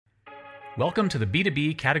Welcome to the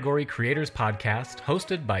B2B Category Creators Podcast,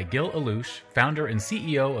 hosted by Gil Alouche, founder and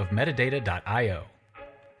CEO of Metadata.io.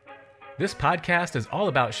 This podcast is all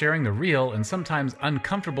about sharing the real and sometimes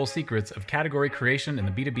uncomfortable secrets of category creation in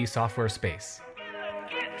the B2B software space.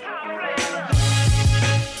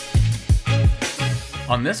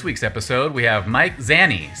 On this week's episode, we have Mike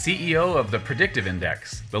Zani, CEO of the Predictive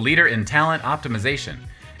Index, the leader in talent optimization,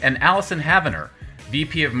 and Allison Havener,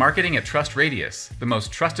 VP of Marketing at TrustRadius, the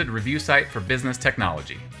most trusted review site for business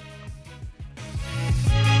technology.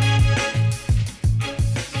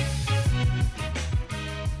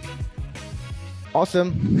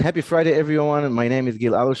 Awesome. Happy Friday, everyone. My name is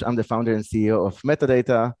Gil Alouche. I'm the founder and CEO of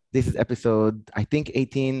Metadata. This is episode, I think,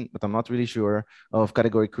 18, but I'm not really sure, of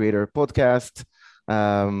Category Creator Podcast.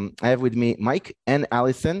 I have with me Mike and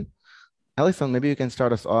Allison. Allison, maybe you can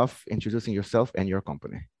start us off introducing yourself and your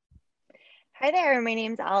company. Hi there, my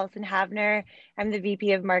name's Allison Havener. I'm the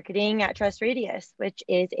VP of Marketing at TrustRadius, which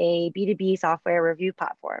is a B2B software review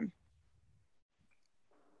platform.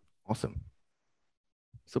 Awesome.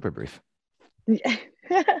 Super brief.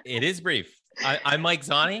 It is brief. I'm Mike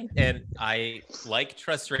Zani, and I like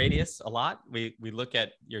TrustRadius a lot. We look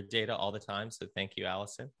at your data all the time, so thank you,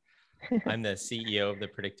 Allison. I'm the CEO of the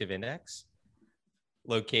Predictive Index,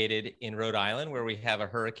 located in Rhode Island, where we have a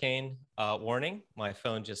hurricane warning. My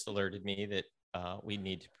phone just alerted me that we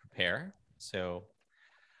need to prepare. So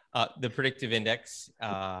the Predictive Index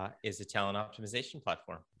is a talent optimization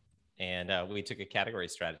platform, and we took a category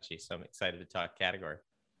strategy. So I'm excited to talk category.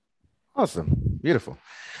 Awesome. Beautiful.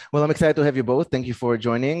 Well, I'm excited to have you both. Thank you for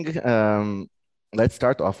joining. Let's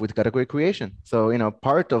start off with category creation. So,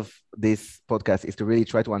 part of this podcast is to really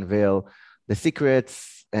try to unveil the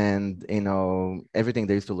secrets and, everything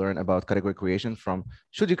there is to learn about category creation, from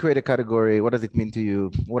should you create a category? What does it mean to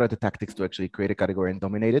you? What are the tactics to actually create a category and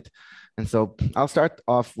dominate it? And so I'll start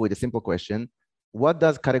off with a simple question. What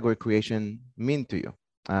does category creation mean to you?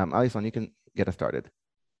 Allison, you can get us started.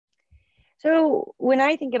 So when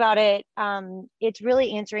I think about it, it's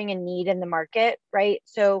really answering a need in the market, right?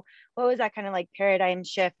 So what was that kind of like paradigm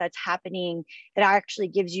shift that's happening that actually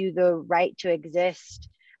gives you the right to exist?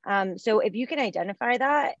 So if you can identify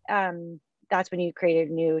that, that's when you create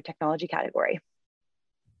a new technology category.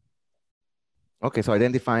 Okay, so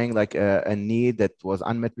identifying like a need that was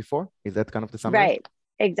unmet before, is that kind of the summary? Right,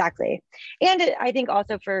 exactly. And I think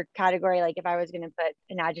also for category, like if I was going to put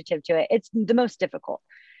an adjective to it, it's the most difficult,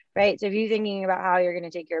 right? So if you're thinking about how you're going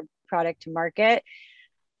to take your product to market,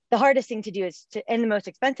 the hardest thing to do and the most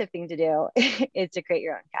expensive thing to do is to create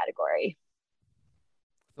your own category.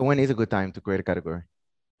 So when is a good time to create a category?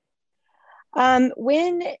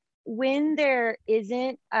 When there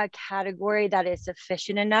isn't a category that is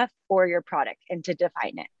sufficient enough for your product and to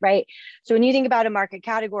define it, right? So when you think about a market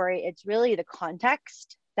category, it's really the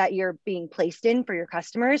context that you're being placed in for your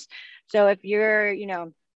customers. So if you're,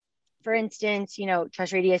 for instance,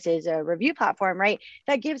 TrustRadius is a review platform, right?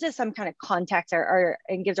 That gives us some kind of context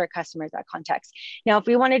and gives our customers that context. Now, if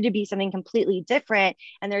we wanted to be something completely different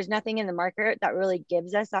and there's nothing in the market that really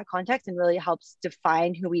gives us that context and really helps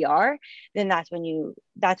define who we are, then that's when you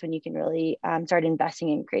can really start investing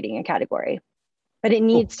in creating a category. But it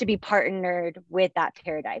needs to be partnered with that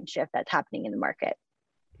paradigm shift that's happening in the market.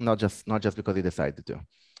 Not just because you decided to.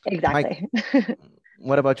 Exactly. Mike,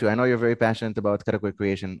 what about you? I know you're very passionate about category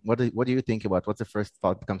creation. What do you think about? What's the first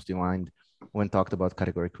thought that comes to your mind when talked about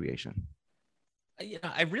category creation?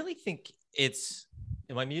 I really think it's.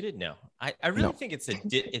 Am I muted? No. I really think it's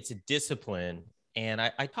a discipline, and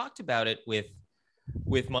I talked about it with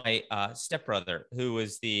my stepbrother, who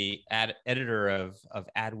was the editor of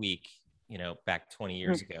Adweek, back 20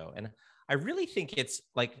 years ago, and I really think it's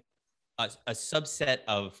like a subset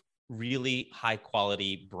of really high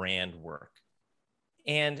quality brand work.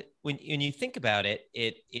 And when you think about it,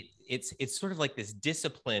 it's sort of like this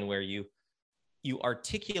discipline where you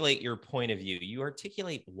articulate your point of view, you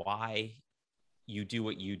articulate why you do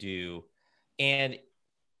what you do, and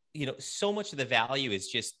so much of the value is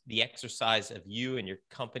just the exercise of you and your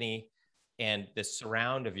company, and the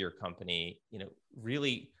surround of your company,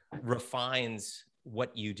 really refines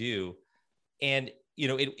what you do, and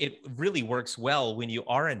it really works well when you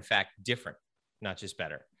are in fact different, not just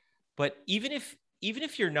better. But even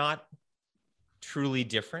if you're not truly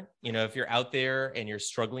different, if you're out there and you're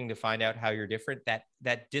struggling to find out how you're different,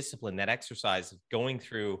 that discipline, that exercise of going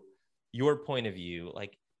through your point of view,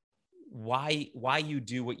 like why you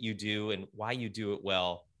do what you do and why you do it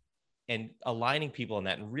well, and aligning people on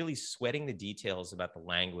that, and really sweating the details about the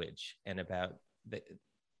language and about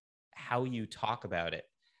how you talk about it.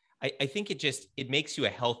 I think it makes you a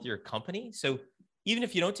healthier company. So even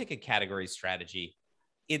if you don't take a category strategy,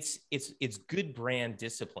 it's good brand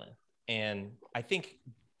discipline. And I think,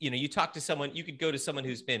 you talk to someone, you could go to someone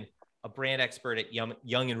who's been a brand expert at Young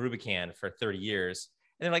and Rubicam for 30 years.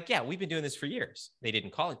 And they're like, yeah, we've been doing this for years. They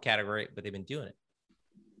didn't call it category, but they've been doing it.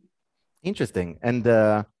 Interesting. And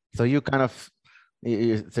so you kind of,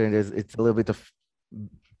 you're saying it's a little bit of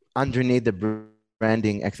underneath the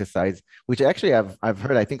branding exercise, which actually I've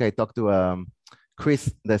heard. I think I talked to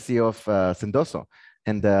Chris, the CEO of Sendoso,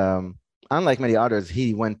 and unlike many others,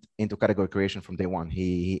 he went into category creation from day one.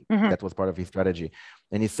 He that was part of his strategy,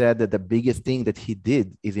 and he said that the biggest thing that he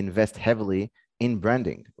did is invest heavily in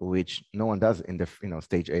branding, which no one does in the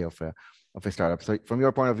stage A of a startup. So from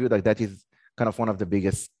your point of view, like that is kind of one of the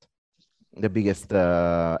biggest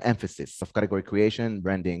emphasis of category creation,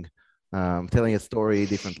 branding, telling a story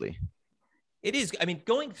differently. It is. I mean,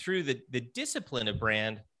 going through the discipline of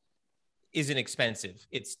brand isn't expensive.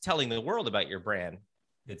 It's telling the world about your brand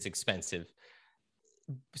that's expensive.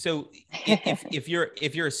 So if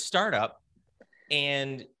you're a startup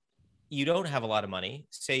and you don't have a lot of money,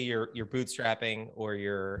 say you're bootstrapping or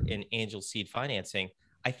you're in angel seed financing,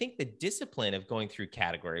 I think the discipline of going through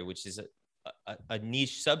category, which is a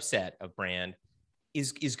niche subset of brand,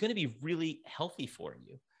 is going to be really healthy for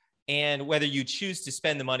you. And whether you choose to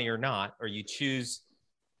spend the money or not, or you choose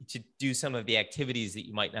to do some of the activities that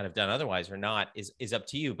you might not have done otherwise or not, is up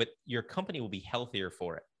to you, but your company will be healthier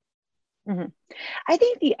for it. Mm-hmm. I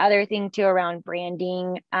think the other thing too around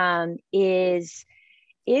branding is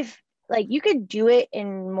if like you could do it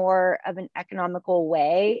in more of an economical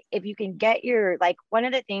way, if you can get your, like one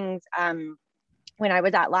of the things when I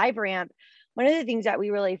was at LiveRamp, one of the things that we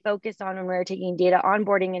really focused on when we were taking data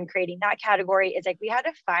onboarding and creating that category is like we had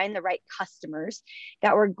to find the right customers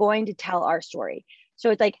that were going to tell our story. So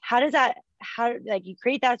it's like, how like you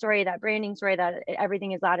create that story, that branding story that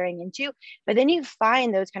everything is laddering into, but then you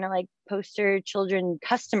find those kind of like poster children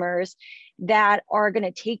customers that are going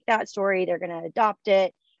to take that story, they're going to adopt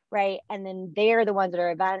it, right? And then they're the ones that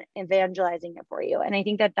are evangelizing it for you. And I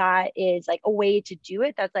think that is like a way to do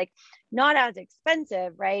it that's like not as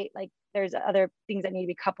expensive, right? Like there's other things that need to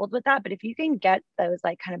be coupled with that. But if you can get those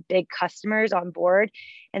like kind of big customers on board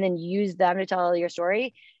and then use them to tell your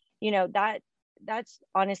story, that's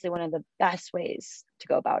honestly one of the best ways to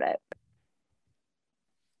go about it.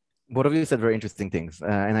 Both of you said very interesting things.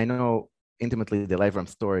 And I know intimately the LiveRamp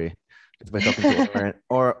story just by talking to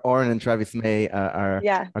Oren and Travis May are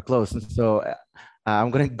close. So I'm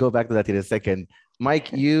going to go back to that in a second.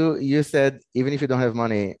 Mike, you said even if you don't have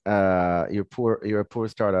money, you're a poor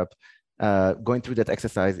startup. Going through that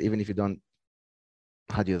exercise, even if you don't,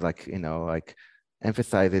 how do you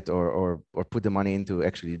emphasize it or put the money into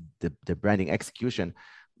actually the branding execution,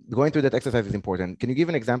 going through that exercise is important. Can you give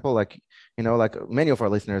an example? Like many of our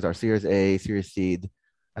listeners are Series A, Series Seed,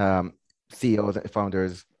 CEOs,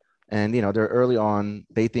 founders, and they're early on.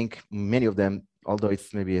 They think many of them, although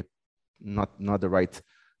it's maybe not the right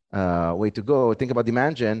way to go, think about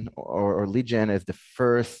demand gen or lead gen as the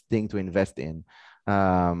first thing to invest in.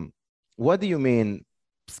 What do you mean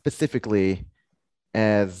specifically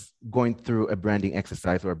as going through a branding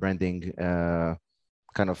exercise or a branding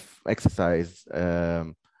kind of exercise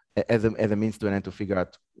as a means to an end to figure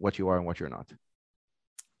out what you are and what you're not?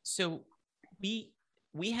 So we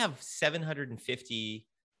have 750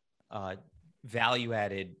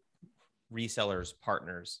 value-added resellers,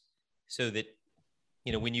 partners, so that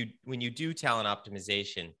when you do talent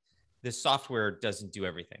optimization, the software doesn't do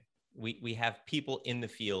everything. We have people in the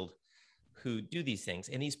field who do these things,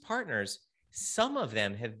 and these partners, some of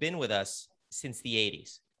them have been with us since the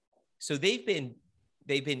 80s. So they've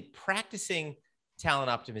been practicing talent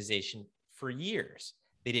optimization for years.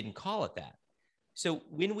 They didn't call it that. So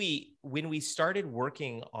when we started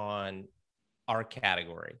working on our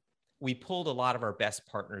category, we pulled a lot of our best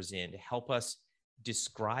partners in to help us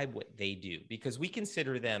describe what they do, because we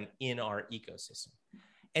consider them in our ecosystem.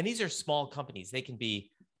 And these are small companies. They can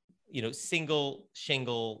be, single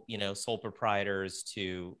shingle, sole proprietors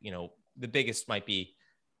to, the biggest might be,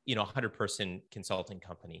 100-person consulting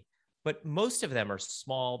company. But most of them are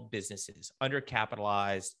small businesses,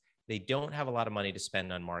 undercapitalized. They don't have a lot of money to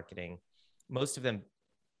spend on marketing. Most of them,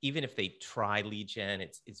 even if they try lead gen,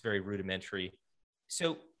 it's very rudimentary.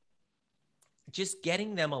 So just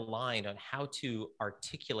getting them aligned on how to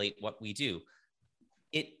articulate what we do.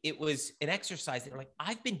 It was an exercise that like,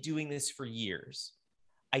 I've been doing this for years.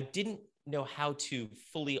 I didn't know how to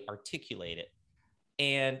fully articulate it.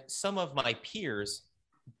 And some of my peers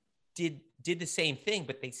did the same thing,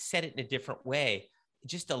 but they said it in a different way,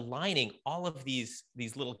 just aligning all of these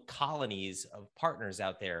little colonies of partners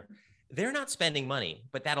out there. They're not spending money,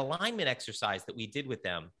 but that alignment exercise that we did with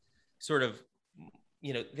them sort of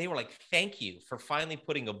they were like, thank you for finally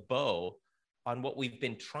putting a bow on what we've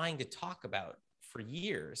been trying to talk about for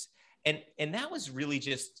years. And that was really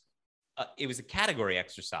just, it was a category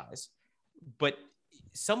exercise, but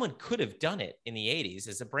someone could have done it in the 80s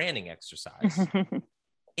as a branding exercise.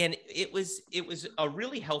 And it was a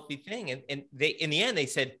really healthy thing. And they, in the end, they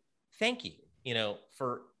said, thank you,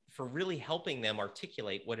 for really helping them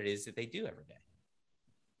articulate what it is that they do every day.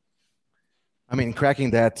 I mean,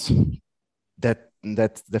 cracking that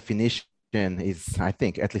definition is, I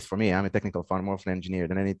think, at least for me, I'm a technical far more of an engineer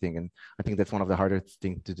than anything. And I think that's one of the hardest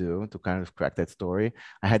things to do, to kind of crack that story.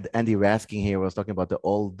 I had Andy Raskin here, was talking about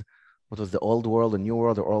what was the old world, the new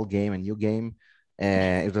world, or old game, and new game.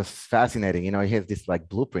 And it was fascinating. He has this like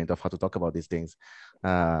blueprint of how to talk about these things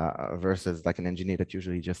versus like an engineer that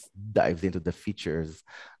usually just dives into the features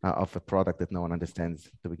of a product that no one understands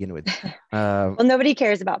to begin with. Well, nobody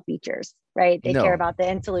cares about features, right? They No. care about the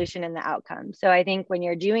end solution and the outcome. So I think when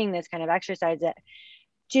you're doing this kind of exercise,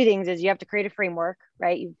 two things is you have to create a framework,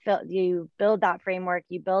 right? You build that framework,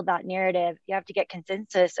 you build that narrative. You have to get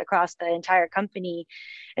consensus across the entire company,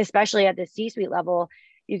 especially at the C-suite level.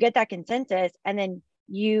 You get that consensus, and then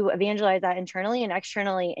you evangelize that internally and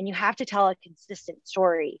externally, and you have to tell a consistent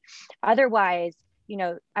story. Otherwise,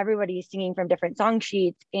 everybody's singing from different song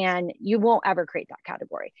sheets, and you won't ever create that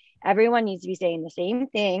category. Everyone needs to be saying the same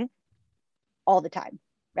thing all the time,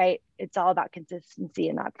 right? It's all about consistency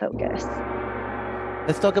and that focus.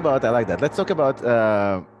 Let's talk about, I like that. Let's talk about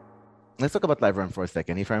LiveRamp for a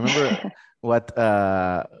second. If I remember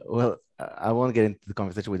I won't get into the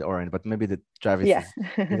conversation with Oren, but maybe the Travis is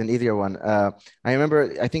an easier one. I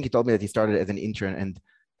remember, I think he told me that he started as an intern, and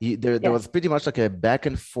there was pretty much like a back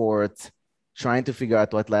and forth trying to figure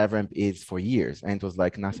out what LiveRamp is for years. And it was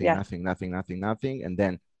like nothing. And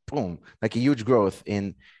then boom, like a huge growth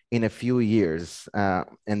in a few years.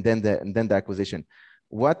 And then the acquisition.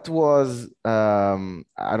 What was,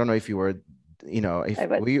 I don't know if you were,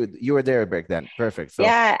 you were there back then. Perfect. So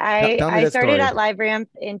yeah, I started story. at LiveRamp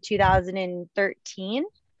in 2013. So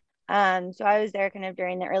I was there kind of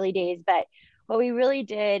during the early days, but what we really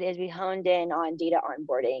did is we honed in on data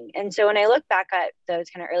onboarding. And so when I look back at those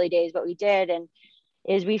kind of early days, what we did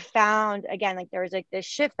is we found, again, like there was like this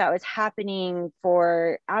shift that was happening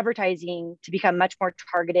for advertising to become much more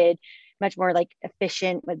targeted, much more like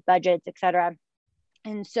efficient with budgets, et cetera.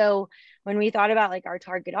 And so when we thought about like our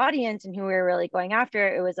target audience and who we were really going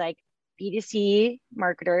after, it was like B2C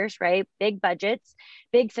marketers, right? Big budgets,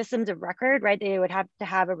 big systems of record, right? They would have to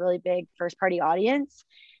have a really big first party audience.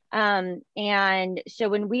 And so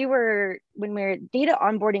when we were data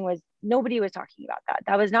onboarding nobody was talking about that.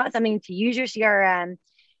 That was not something to use your CRM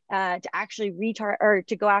to actually retarget or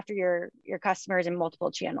to go after your customers in multiple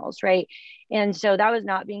channels, right? And so that was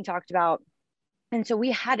not being talked about. And so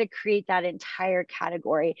we had to create that entire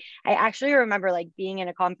category. I actually remember like being in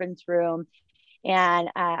a conference room, and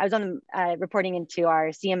I was reporting into our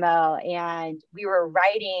CMO, and we were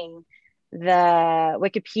writing the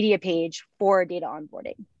Wikipedia page for data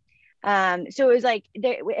onboarding. So it was like,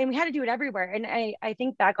 and we had to do it everywhere. And I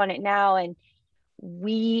think back on it now, and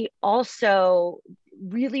we also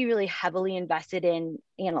really, really heavily invested in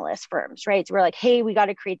analyst firms, right? So we're like, hey, we got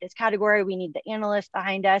to create this category. We need the analysts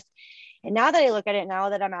behind us. And now that I look at it, now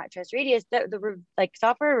that I'm at TrustRadius, the like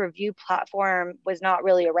software review platform was not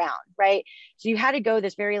really around, right? So you had to go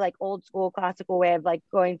this very like old school classical way of like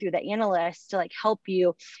going through the analysts to like help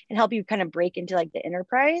you kind of break into like the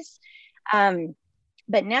enterprise.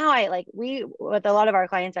 But now with a lot of our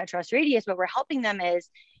clients at TrustRadius, what we're helping them is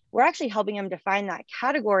we're actually helping them define that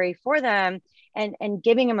category for them and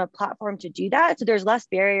giving them a platform to do that. So there's less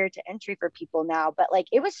barrier to entry for people now, but like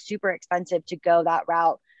it was super expensive to go that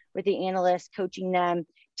route with the analysts, coaching them,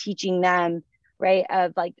 teaching them, right,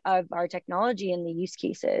 of our technology and the use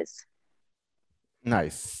cases.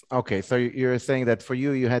 Nice. Okay, so you're saying that for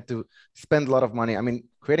you had to spend a lot of money. I mean,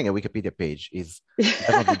 creating a Wikipedia page is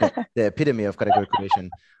definitely the epitome of category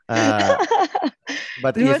creation.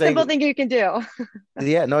 But the most simple thing you can do.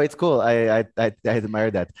 Yeah, no, it's cool. I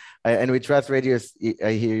admire that. And with TrustRadius,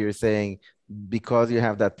 I hear you're saying because you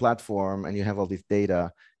have that platform and you have all this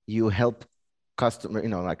data, you help customer,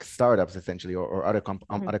 like startups essentially, or other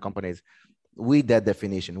other companies with that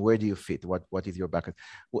definition. Where do you fit? What is your background?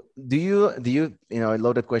 Do you a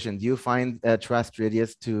loaded question? Do you find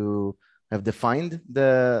TrustRadius to have defined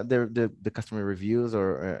the customer reviews,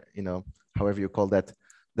 or however you call that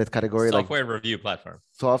category? Software review platform.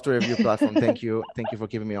 Software review platform. Thank you for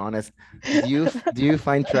keeping me honest. Do you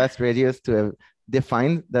find TrustRadius to have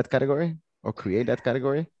defined that category or create that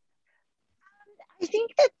category? I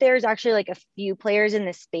think that there's actually like a few players in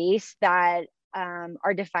the space that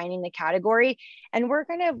are defining the category. And we're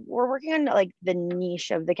working on like the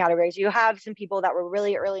niche of the categories. You have some people that were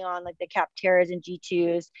really early on, like the Capterras and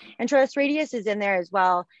G2s, and TrustRadius is in there as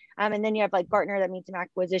well. And then you have like Gartner that made some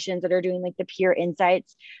acquisitions that are doing like the peer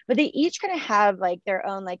insights, but they each kind of have like their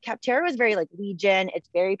own, like Capterra was very like lead gen. It's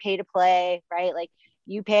very pay to play, right? Like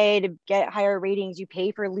you pay to get higher ratings, you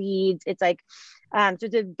pay for leads. It's like, so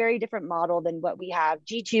it's a very different model than what we have.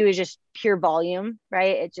 G2 is just pure volume,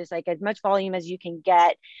 right? It's just like as much volume as you can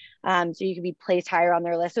get. So you can be placed higher on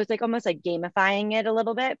their list. So it's like almost like gamifying it a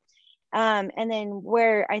little bit. And then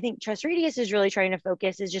where I think TrustRadius is really trying to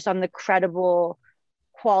focus is just on the credible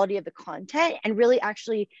quality of the content and really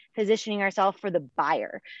actually positioning ourselves for the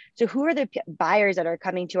buyer. So who are the buyers that are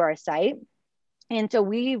coming to our site? And so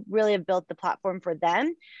we really have built the platform for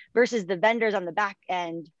them versus the vendors on the back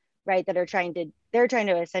end, right? That are trying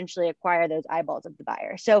to essentially acquire those eyeballs of the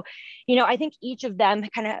buyer. So, I think each of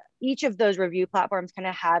those review platforms kind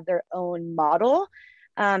of have their own model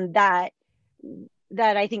that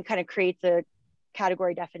I think kind of creates a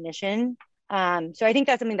category definition. So I think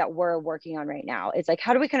that's something that we're working on right now. It's like,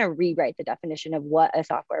 how do we kind of rewrite the definition of what a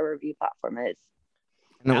software review platform is?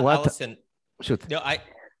 No, Allison, shoot. No,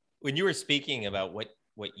 when you were speaking about what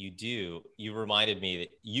you do, you reminded me that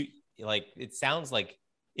you like, it sounds like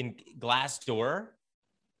in Glassdoor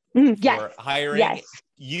for hiring,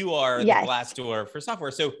 you are the Glassdoor for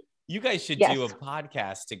software. So you guys should do a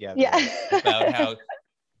podcast together about how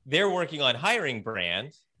they're working on hiring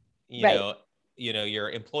brand, you know,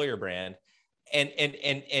 your employer brand. And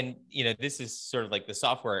this is sort of like the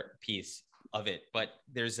software piece of it, but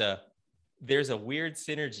there's a weird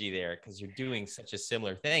synergy there because you're doing such a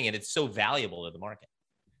similar thing and it's so valuable to the market.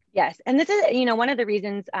 Yes. And this is, one of the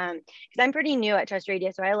reasons, because I'm pretty new at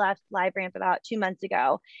TrustRadius. So I left LiveRamp about 2 months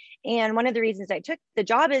ago. And one of the reasons I took the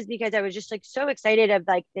job is because I was just like so excited of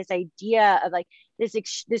like this idea of like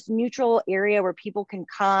this neutral area where people can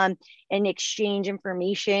come and exchange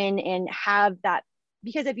information and have that.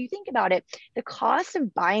 Because if you think about it, the cost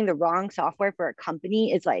of buying the wrong software for a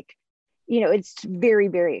company is like, it's very,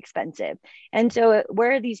 very expensive. And so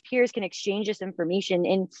where these peers can exchange this information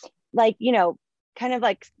in like, kind of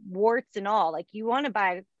like warts and all, like you want to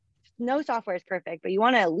buy, no software is perfect, but you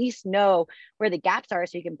want to at least know where the gaps are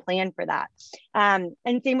so you can plan for that. And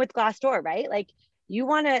same with Glassdoor, right? Like you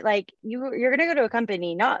want to, like, you're going to go to a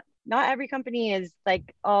company, not every company is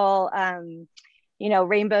like all,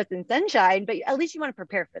 rainbows and sunshine, but at least you want to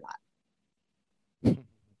prepare for that.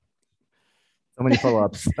 So many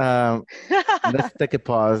follow-ups. Let's take a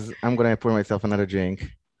pause. I'm going to pour myself another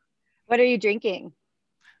drink. What are you drinking?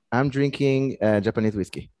 I'm drinking Japanese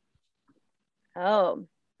whiskey. Oh,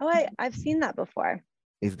 I've seen that before.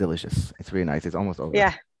 It's delicious. It's really nice. It's almost over.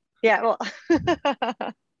 Yeah. Well.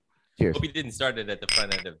 Cheers. Hope you didn't start it at the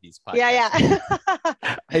front end of these podcasts. Yeah.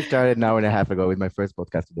 I started an hour and a half ago with my first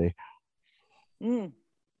podcast today.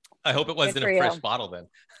 I hope it wasn't a fresh bottle then.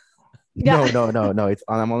 Yeah. No.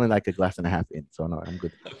 I'm only like a glass and a half in, so no, I'm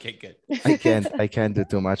good. Okay, good. I can't do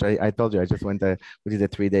too much. I told you I just went. We did a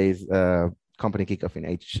 3 days company kickoff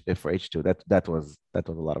for H2. That was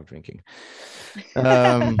a lot of drinking.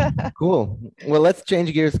 Cool. Well, let's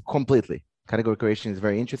change gears completely. Category creation is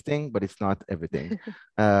very interesting, but it's not everything.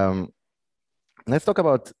 Let's talk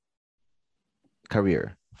about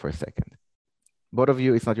career for a second. Both of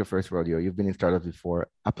you, it's not your first rodeo. You've been in startups before,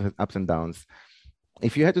 ups and downs.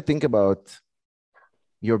 If you had to think about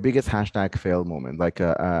your biggest #fail moment, like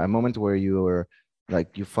a moment where you were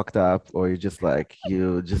like you fucked up, or you're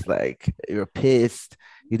pissed,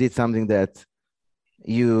 you did something that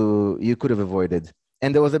you could have avoided,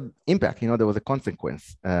 and there was an impact, there was a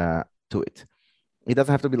consequence to it. It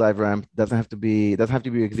doesn't have to be LiveRamp, doesn't have to be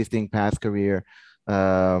your existing past career.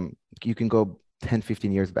 You can go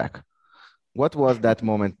 10-15 years back. What was that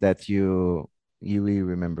moment that you really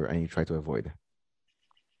remember and you try to avoid?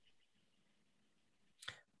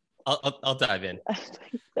 I'll dive in.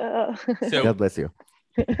 So God bless you.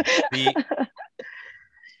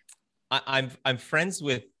 I'm friends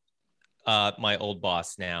with my old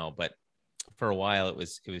boss now, but for a while it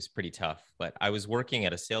was pretty tough. But I was working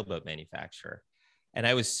at a sailboat manufacturer, and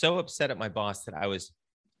I was so upset at my boss that I was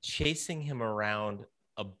chasing him around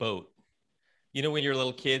a boat. When you're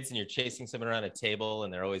little kids and you're chasing someone around a table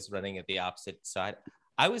and they're always running at the opposite side.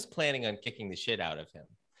 I was planning on kicking the shit out of him.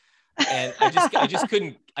 And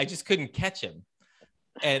I just couldn't catch him.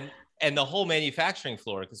 And the whole manufacturing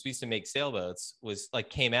floor, because we used to make sailboats, was like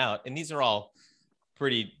came out, and these are all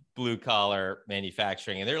pretty blue collar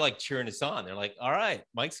manufacturing, and they're like cheering us on. They're like, all right,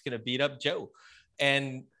 Mike's gonna beat up Joe.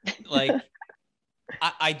 And like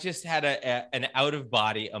I just had an out of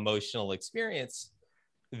body emotional experience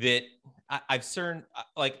that I've certain,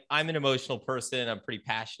 like, I'm an emotional person. I'm pretty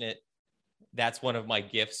passionate. That's one of my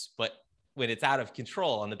gifts. But when it's out of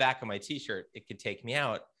control on the back of my t-shirt, it could take me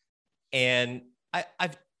out. And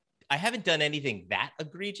I haven't done anything that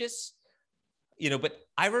egregious, but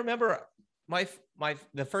I remember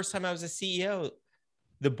the first time I was a CEO,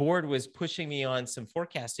 the board was pushing me on some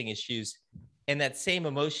forecasting issues, and that same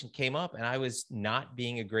emotion came up, and I was not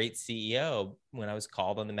being a great CEO when I was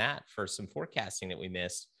called on the mat for some forecasting that we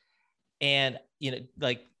missed. And,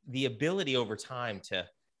 like, the ability over time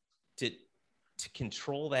to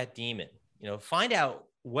control that demon, find out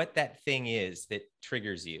what that thing is that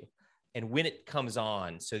triggers you and when it comes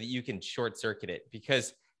on so that you can short circuit it.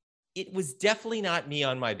 Because it was definitely not me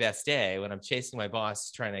on my best day when I'm chasing my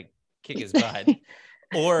boss, trying to kick his butt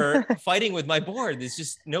or fighting with my board. There's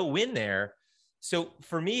just no win there. So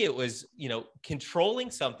for me, it was,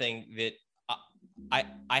 controlling something that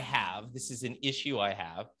I have, this is an issue I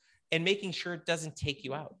have, and making sure it doesn't take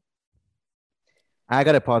you out. I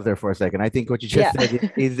got to pause there for a second. I think what you just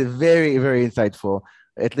said is very, very insightful.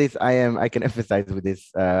 At least I can emphasize with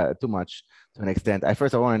this too much to an extent. I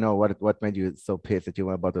want to know what made you so pissed that you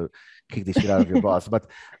were about to kick the shit out of your boss. But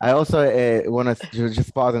I also want to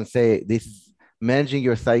just pause and say this: managing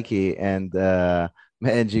your psyche and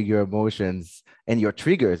managing your emotions and your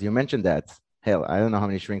triggers. You mentioned that. Hell, I don't know how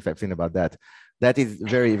many shrinks I've seen about that. That is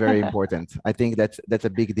very, very important. I think that's a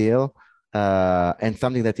big deal. And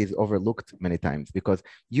something that is overlooked many times, because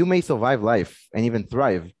you may survive life and even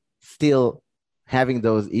thrive still having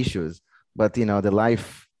those issues, but the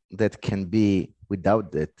life that can be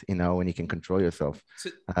without it, when you can control yourself. So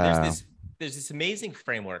there's this amazing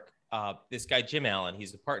framework. This guy Jim Allen,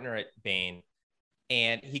 he's a partner at Bain,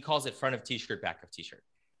 and he calls it front of t-shirt, back of t-shirt.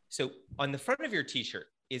 So on the front of your t-shirt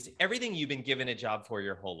is everything you've been given a job for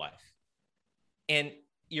your whole life, and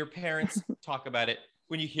your parents talk about it.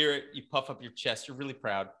 When you hear it, you puff up your chest, you're really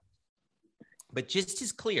proud. But just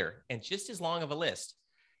as clear and just as long of a list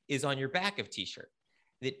is on your back of t-shirt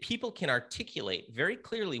that people can articulate very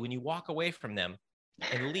clearly when you walk away from them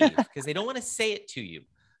and leave, because they don't want to say it to you.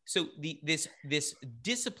 So this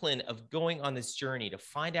discipline of going on this journey to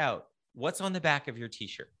find out what's on the back of your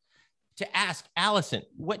t-shirt, to ask Allison,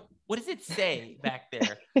 what does it say back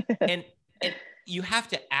there? And you have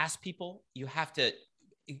to ask people, you have to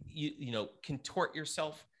contort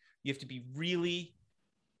yourself. You have to be really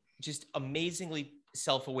just amazingly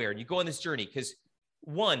self-aware. And you go on this journey because,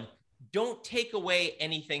 one, don't take away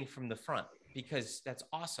anything from the front, because that's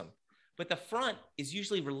awesome. But the front is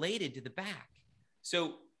usually related to the back.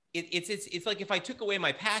 So it's like if I took away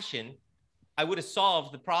my passion, I would have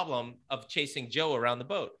solved the problem of chasing Joe around the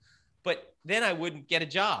boat, but then I wouldn't get a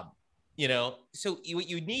job, So what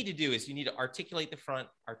you need to do is you need to articulate the front,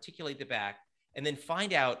 articulate the back, and then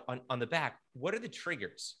find out on the back, what are the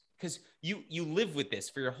triggers? Because you live with this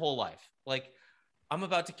for your whole life. Like, I'm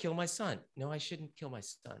about to kill my son. No, I shouldn't kill my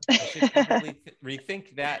son. I should probably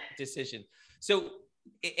rethink that decision. So,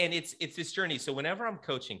 and it's this journey. So whenever I'm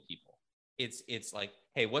coaching people, it's like,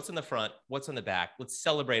 hey, what's in the front? What's on the back? Let's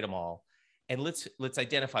celebrate them all. And let's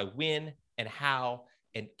identify when and how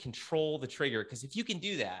and control the trigger. Because if you can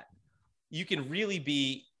do that, you can really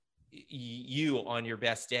be you on your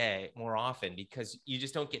best day more often, because you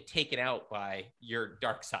just don't get taken out by your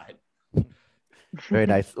dark side. Very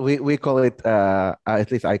nice. We call it,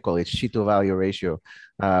 at least I call it, shit to value ratio,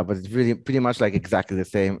 but it's really pretty much like exactly the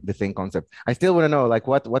same concept. I still want to know, like,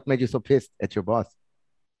 what made you so pissed at your boss?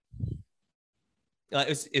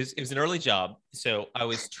 It was an early job, so I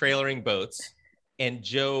was trailering boats, and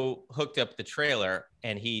Joe hooked up the trailer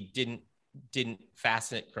and he didn't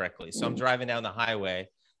fasten it correctly. So I'm driving down the highway,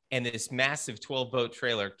 and this massive 12-boat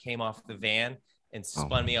trailer came off the van and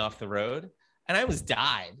spun me off the road, and I almost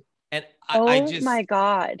died. And I just, my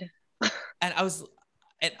God. And I was,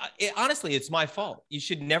 and honestly, it's my fault. You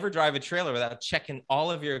should never drive a trailer without checking all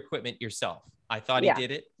of your equipment yourself. I thought he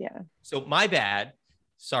did it. Yeah. So my bad.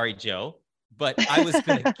 Sorry, Joe, but I was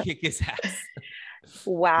going to kick his ass.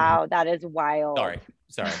 Wow. That is wild. Sorry.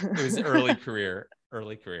 It was early career.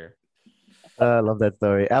 I love that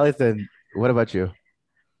story. Allison, what about you?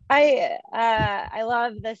 I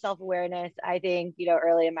love the self-awareness. I think,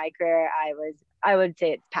 early in my career, I would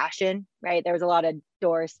say it's passion, right? There was a lot of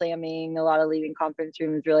door slamming, a lot of leaving conference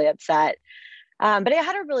rooms really upset. But I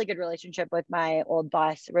had a really good relationship with my old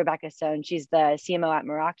boss, Rebecca Stone. She's the CMO at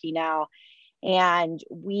Meraki now. And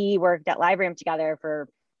we worked at LiveRamp together for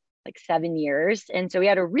like 7 years. And so we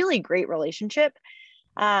had a really great relationship.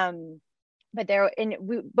 But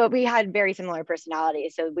we had very similar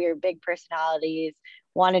personalities. So we were big personalities,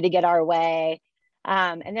 wanted to get our way.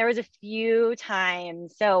 And there was a few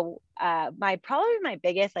times. So probably my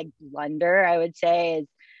biggest like blunder, I would say, is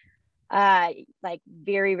like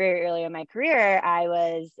very, very early in my career, I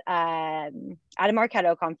was at a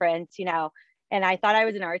Marketo conference, and I thought I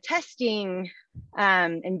was in our testing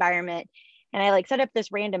environment. And I like set up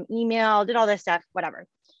this random email, did all this stuff, whatever.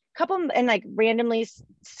 And like randomly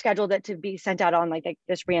scheduled it to be sent out on like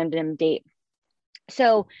this random date.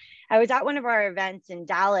 So I was at one of our events in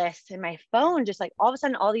Dallas, and my phone just like all of a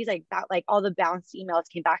sudden, all these like all the bounced emails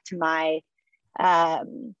came back to my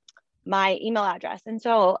email address. And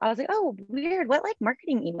so I was like, oh, weird. What like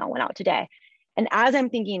marketing email went out today? And as I'm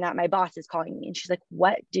thinking that, my boss is calling me and she's like,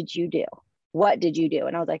 what did you do? What did you do?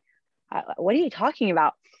 And I was like, what are you talking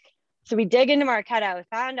about? So we dig into Marketo,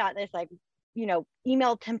 found out this like,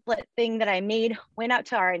 email template thing that I made went out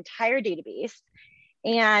to our entire database.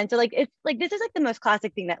 And so like, it's like, this is like the most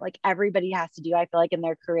classic thing that like everybody has to do, I feel like, in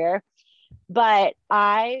their career. But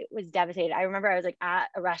I was devastated. I remember I was like at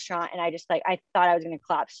a restaurant and I thought I was going to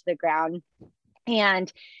collapse to the ground.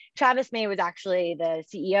 And Travis May was actually the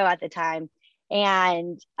CEO at the time.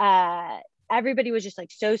 And everybody was just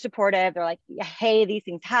like so supportive. They're like, hey, these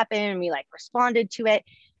things happen. And we like responded to it.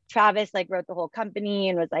 Travis like wrote the whole company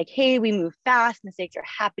and was like, hey, we move fast, mistakes are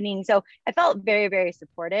happening. So I felt very, very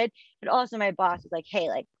supported. But also my boss was like, hey,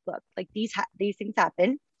 like, look, like these things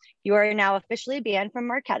happen. You are now officially banned from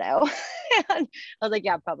Marketo. And I was like,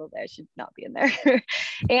 yeah, probably I should not be in there.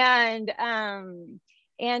 and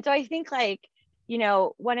so I think like,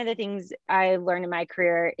 one of the things I learned in my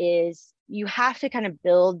career is you have to kind of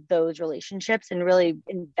build those relationships and really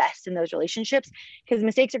invest in those relationships, because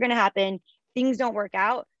mistakes are going to happen. Things don't work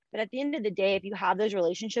out. But at the end of the day, if you have those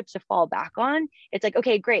relationships to fall back on, it's like,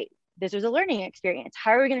 okay, great. This was a learning experience.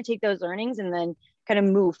 How are we going to take those learnings and then kind of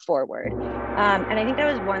move forward? And I think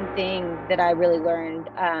that was one thing that I really learned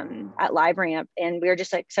at LiveRamp. And we were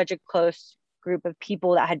just like such a close group of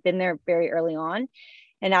people that had been there very early on.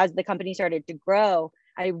 And as the company started to grow,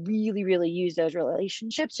 I really, really used those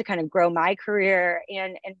relationships to kind of grow my career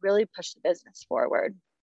and really push the business forward.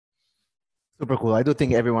 Super cool. I do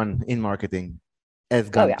think everyone in marketing has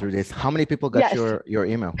gone through this. How many people got your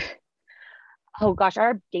email? Oh gosh,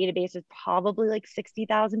 our database is probably like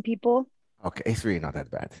 60,000 people. Okay, it's really not that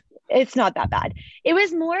bad. It's not that bad. It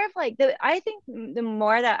was more of like I think the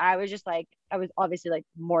more that I was just like, I was obviously like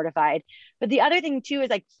mortified. But the other thing too is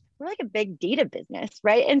like, we're like a big data business,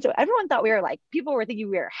 right? And so everyone thought we were like, people were thinking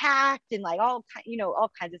we were hacked and like all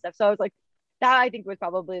kinds of stuff. So I was like, that I think was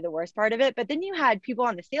probably the worst part of it. But then you had people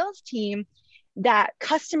on the sales team that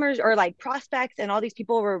customers or like prospects and all these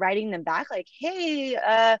people were writing them back like, hey,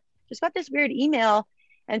 just got this weird email.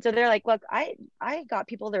 And so they're like, look, I got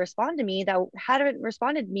people to respond to me that hadn't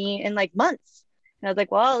responded to me in like months. And I was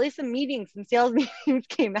like, well, at least some sales meetings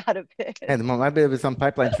came out of it. And might be some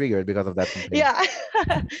pipeline triggered because of that complaint. Yeah.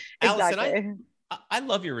 Allison, exactly. I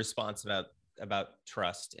love your response about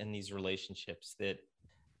trust and these relationships, that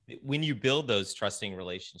when you build those trusting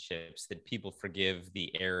relationships, that people forgive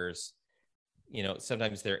the errors.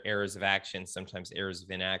 Sometimes they're errors of action, sometimes errors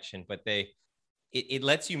of inaction, but it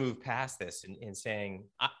lets you move past this and saying,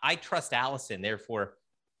 I trust Allison, therefore,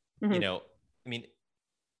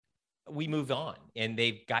 we moved on and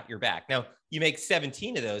they've got your back. Now you make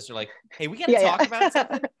 17 of those. You're like, hey, we got to talk about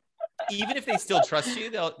something. Even if they still trust you,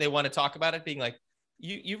 they want to talk about it, being like,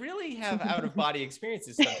 you really have out of body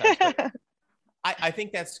experiences sometimes. But I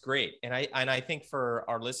think that's great. And I think for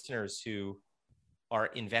our listeners who are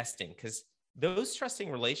investing, because those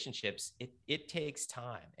trusting relationships, it takes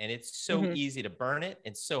time and it's so easy to burn it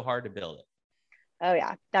and so hard to build it. Oh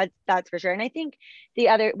yeah, that's for sure. And I think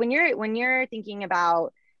when you're thinking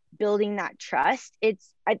about building that trust,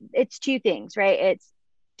 it's two things, right? It's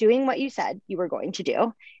doing what you said you were going to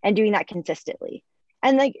do and doing that consistently.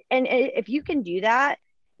 And if you can do that,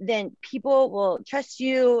 then people will trust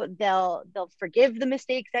you. They'll forgive the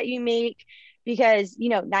mistakes that you make, because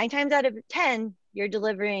 9 times out of 10 you're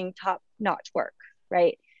delivering top-notch work,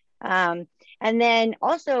 right? And then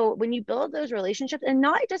also when you build those relationships, and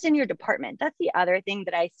not just in your department, that's the other thing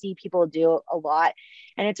that I see people do a lot.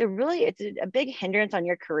 And it's a big hindrance on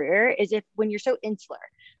your career, is when you're so insular,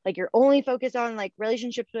 like you're only focused on like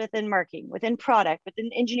relationships within marketing, within product,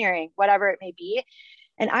 within engineering, whatever it may be.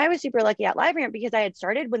 And I was super lucky at LiveRamp because I had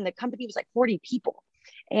started when the company was like 40 people.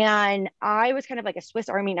 And I was kind of like a Swiss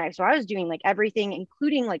Army knife. So I was doing like everything,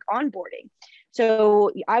 including like onboarding.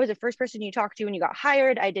 So I was the first person you talked to when you got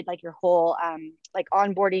hired. I did like your whole like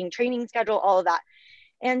onboarding training schedule, all of that.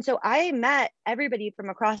 And so I met everybody from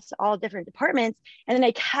across all different departments. And then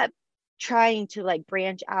I kept trying to like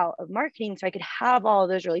branch out of marketing so I could have all of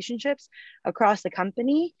those relationships across the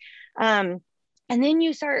company. And then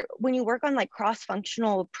you start, when you work on like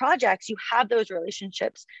cross-functional projects, you have those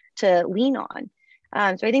relationships to lean on.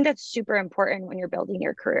 So I think that's super important when you're building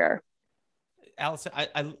your career. Allison,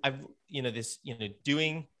 I've,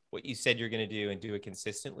 doing what you said you're going to do and do it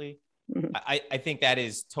consistently. Mm-hmm. I think that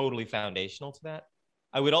is totally foundational to that.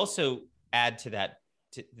 I would also add to that,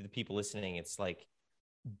 to the people listening, it's like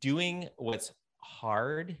doing what's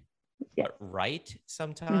hard, but right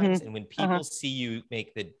sometimes. Mm-hmm. And when people see you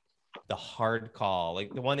make the hard call,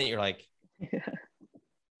 like the one that you're like,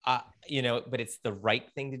 but it's the right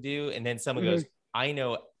thing to do. And then someone goes, I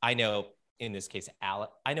know, in this case,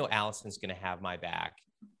 I know Allison's going to have my back,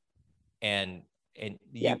 and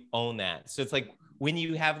you own that. So it's like when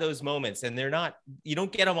you have those moments, and you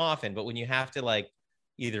don't get them often, but when you have to like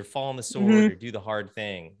either fall on the sword or do the hard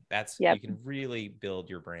thing, you can really build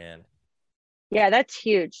your brand. Yeah, that's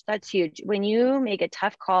huge. That's huge. When you make a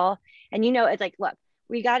tough call and it's like, look,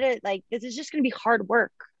 we got to like, this is just going to be hard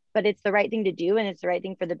work, but it's the right thing to do. And it's the right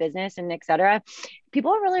thing for the business and et cetera.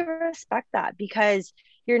 People really respect that because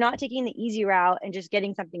you're not taking the easy route and just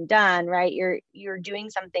getting something done, right? You're doing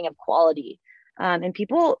something of quality. And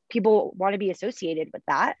people want to be associated with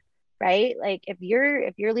that, right? Like if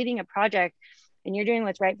you're leading a project and you're doing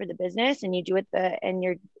what's right for the business and you do it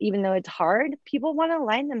even though it's hard, people want to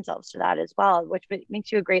align themselves to that as well, which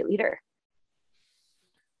makes you a great leader.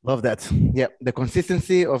 Love that. Yeah. The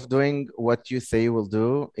consistency of doing what you say you will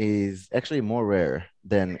do is actually more rare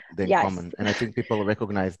than common. And I think people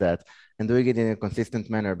recognize that and doing it in a consistent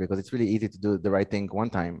manner, because it's really easy to do the right thing one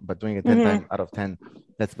time, but doing it 10 times out of 10,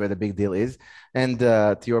 that's where the big deal is. And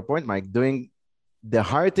to your point, Mike, doing the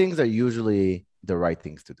hard things are usually the right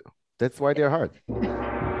things to do. That's why they're hard.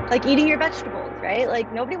 Like eating your vegetables, right?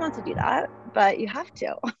 Like nobody wants to do that, but you have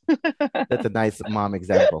to. That's a nice mom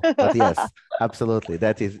example. But yes, absolutely.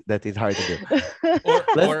 That is hard to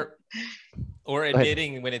do. Or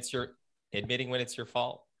admitting when it's your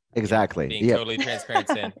fault. Exactly. Being totally transparent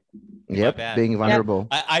saying. Yep. Being vulnerable.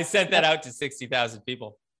 I sent that out to 60,000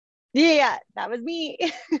 people. Yeah, that was me.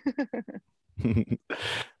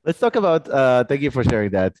 Let's talk about, thank you for sharing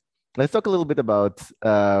that. Let's talk a little bit about,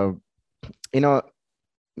 there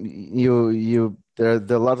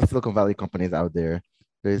are a lot of Silicon Valley companies out there.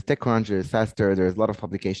 There's TechCrunch, there's SaaStr, there's a lot of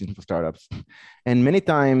publications for startups. And many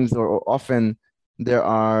times or often there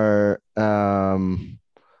are,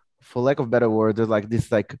 for lack of better word, there's like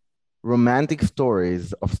this like romantic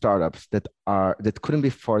stories of startups that couldn't be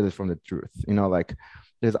farther from the truth. Like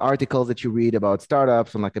there's articles that you read about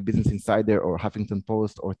startups on like a Business Insider or Huffington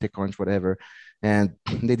Post or TechCrunch, whatever. And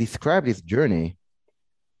they describe this journey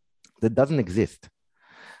that doesn't exist.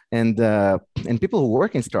 And people who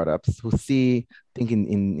work in startups who think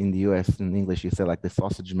in the US in English, you say like the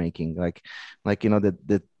sausage making,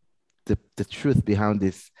 the truth behind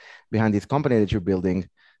this company that you're building.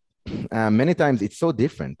 Many times it's so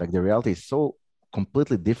different. Like the reality is so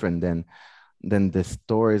completely different than the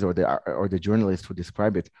stories or the journalists who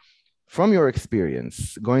describe it. From your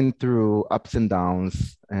experience, going through ups and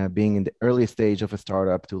downs, being in the early stage of a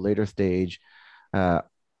startup to later stage,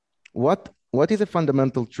 what is a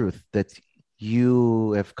fundamental truth that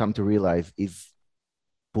you have come to realize is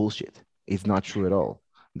bullshit, is not true at all,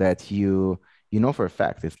 that you know for a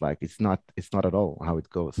fact it's not at all how it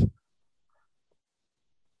goes?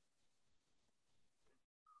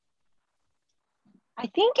 I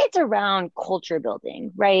think it's around culture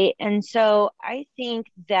building, right? And so I think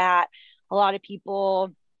that a lot of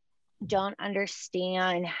people don't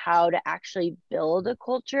understand how to actually build a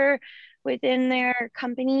culture within their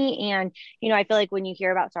company. And, I feel like when you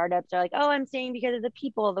hear about startups, they're like, oh, I'm staying because of the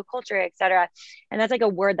people, the culture, et cetera. And that's like a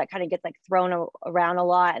word that kind of gets like thrown around a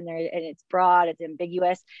lot, and it's broad, it's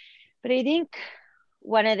ambiguous. But I think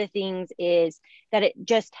one of the things is that it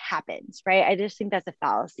just happens, right? I just think that's a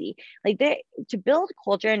fallacy. Like to build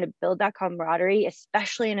culture and to build that camaraderie,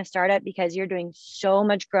 especially in a startup, because you're doing so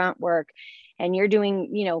much grunt work and you're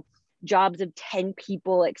doing, jobs of 10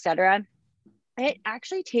 people, et cetera. It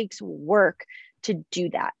actually takes work to do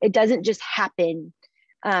that. It doesn't just happen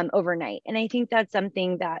overnight. And I think that's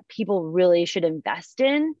something that people really should invest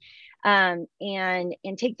in and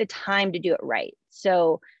take the time to do it right.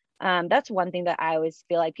 So that's one thing that I always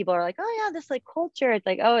feel like people are like, oh yeah, this like culture. It's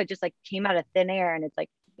like, oh, it just like came out of thin air. And it's like,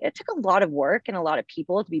 it took a lot of work and a lot of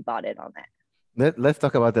people to be bought in on that. Let's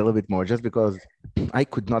talk about that a little bit more, just because I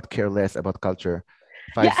could not care less about culture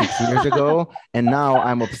 6 years ago. And now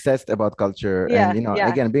I'm obsessed about culture. And,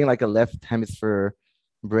 again, being like a left hemisphere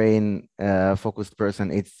brain focused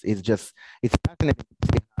person, it's fascinating to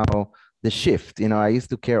see how the shift, I used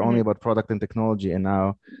to care only about product and technology, and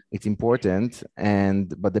now it's important.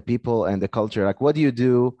 But the people and the culture, like, what do you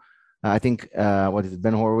do I think what is it,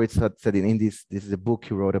 Ben Horowitz had said in this is a book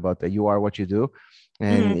he wrote about you are what you do,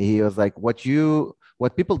 and he was like, what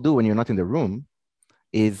people do when you're not in the room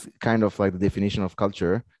is kind of like the definition of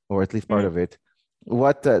culture, or at least part of it.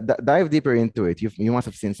 What dive deeper into it? You must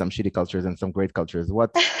have seen some shitty cultures and some great cultures.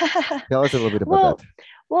 What Tell us a little bit about that.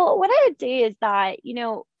 Well, what I would say is that,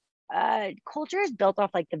 culture is built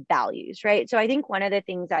off like the values, right? So I think one of the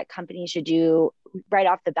things that companies should do right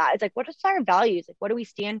off the bat is like, what is our values? Like, what do we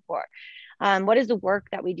stand for? What is the work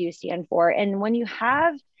that we do stand for? And when you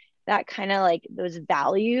have that kind of like those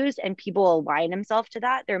values and people align themselves to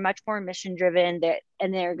that, they're much more mission driven,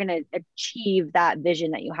 and they're going to achieve that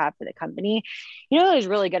vision that you have for the company. Who was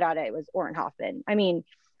really good at it was Orrin Hoffman. I mean,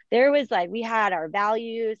 there was like, we had our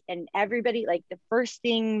values, and everybody, like the first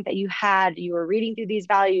thing that you were reading through these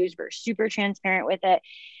values, we're super transparent with it.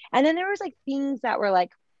 And then there was like things that were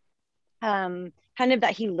like, kind of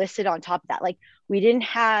that he listed on top of that. Like, we didn't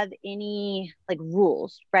have any like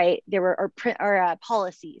rules, right? There were, or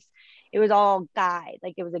policies. It was all guide,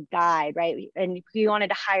 like it was a guide, right? And he wanted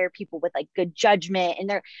to hire people with like good judgment.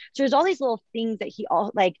 And so there's all these little things that he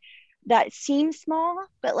all like, that seemed small,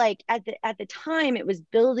 but like at the time it was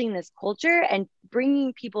building this culture and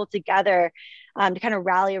bringing people together, to kind of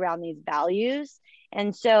rally around these values.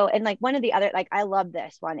 And so, and like one of the other, like, I love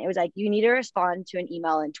this one. It was like, you need to respond to an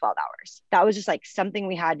email in 12 hours. That was just like something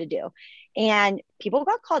we had to do. And people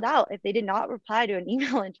got called out if they did not reply to an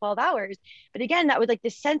email in 12 hours. But again, that was like the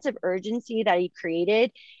sense of urgency that he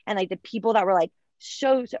created. And like the people that were like,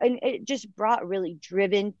 and it just brought really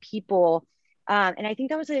driven people. And I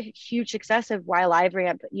think that was a huge success of why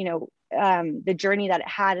LiveRamp, the journey that it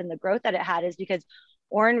had and the growth that it had, is because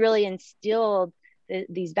Orrin really instilled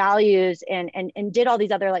these values and did all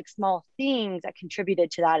these other like small things that contributed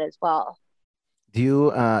to that as well.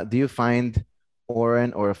 Do you find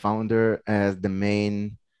Orrin or a founder as the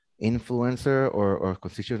main influencer or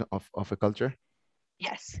constituent of a culture?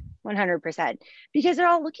 Yes, 100%. Because they're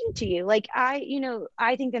all looking to you. Like I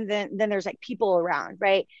think then there's like people around,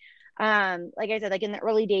 right? Like I said, like in the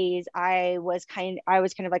early days, I was kind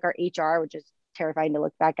of like our HR, which is terrifying to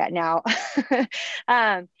look back at now.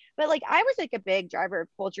 But like I was like a big driver of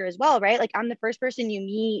culture as well, right? Like I'm the first person you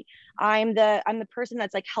meet. I'm the person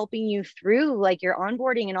that's like helping you through like your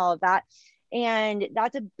onboarding and all of that. And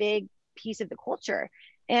that's a big piece of the culture.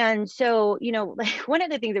 And so, like one of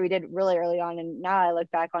the things that we did really early on, and now I look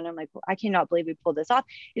back on it, I'm like, well, I cannot believe we pulled this off,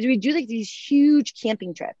 is we do like these huge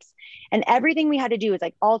camping trips, and everything we had to do was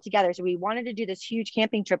like all together. So we wanted to do this huge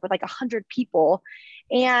camping trip with like 100 people.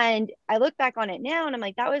 And I look back on it now and I'm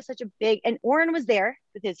like, that was such a big, and Orrin was there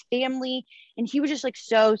with his family, and he was just like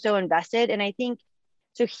so invested. And I think,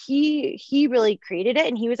 so he really created it,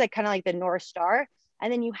 and he was like kind of like the North Star.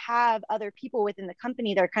 And then you have other people within the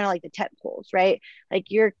company that are kind of like the tent poles, right? Like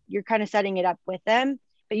you're kind of setting it up with them,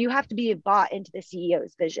 but you have to be bought into the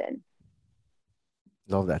CEO's vision.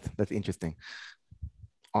 Love that. That's interesting.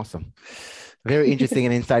 Awesome. Very interesting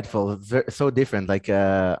and insightful. So different. Like,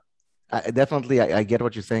 I get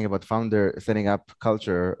what you're saying about founder setting up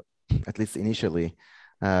culture, at least initially.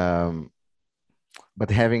 But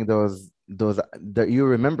having you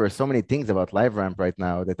remember so many things about LiveRamp right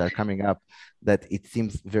now that are coming up, that it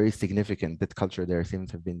seems very significant. That culture there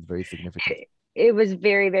seems to have been very significant. It was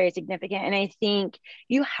very, very significant. And I think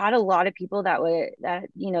you had a lot of people that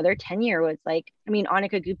their tenure was like, I mean,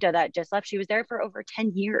 Annika Gupta that just left, she was there for over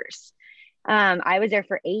 10 years. I was there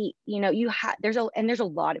for 8. There's a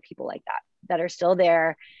lot of people like that are still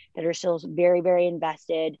there, that are still very, very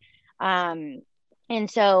invested. And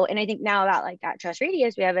I think now about like at Trust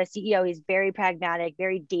Radius, we have a CEO. He's very pragmatic,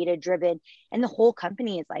 very data driven, and the whole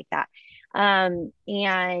company is like that. And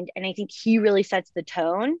I think he really sets the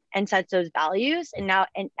tone and sets those values, and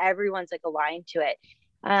everyone's like aligned to it.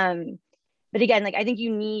 But again, like I think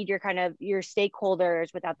you need your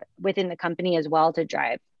stakeholders within the company as well to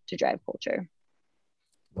drive culture.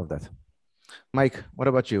 Love that. Mike, what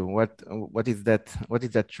about you? What is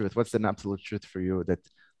that truth? What's an absolute truth for you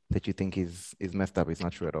that you think is messed up, is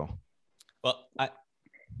not true at all? Well,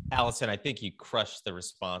 Allison, I think you crushed the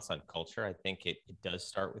response on culture. I think it does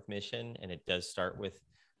start with mission, and it does start with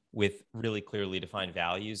really clearly defined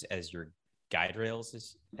values as your guide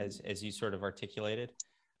rails, as you sort of articulated.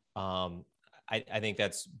 I think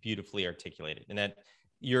that's beautifully articulated, and that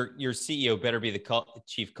your CEO better be the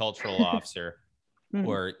chief cultural officer,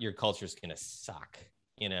 or your culture is going to suck.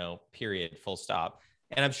 Period. Full stop.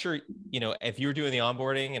 And I'm sure, if you were doing the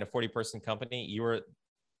onboarding in a 40-person company, you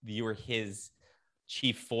were his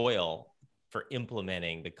chief foil for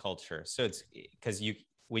implementing the culture. So it's because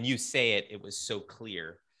when you say it, it was so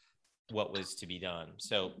clear what was to be done.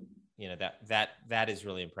 So, you know, that is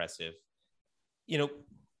really impressive. You know,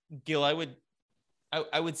 Gil,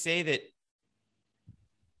 I would say that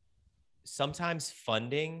sometimes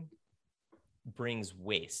funding brings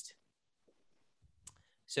waste.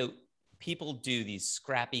 So people do these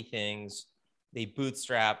scrappy things. They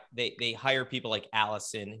bootstrap, they hire people like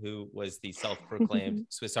Allison, who was the self-proclaimed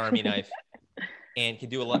Swiss Army knife, and can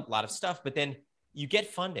do a lot of stuff. But then you get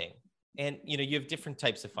funding, and, you know, you have different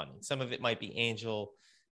types of funding. Some of it might be angel,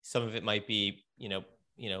 some of it might be, you know,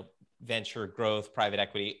 venture, growth, private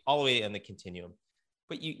equity, all the way on the continuum.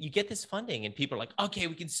 But you get this funding, and people are like, okay,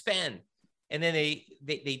 we can spend. And then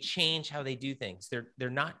they change how they do things. They're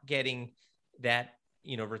not getting that,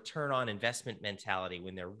 you know, return on investment mentality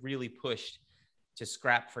when they're really pushed to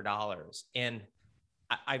scrap for dollars. And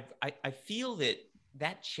I feel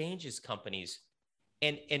that changes companies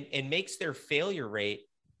and makes their failure rate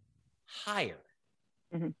higher.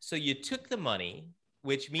 Mm-hmm. So you took the money,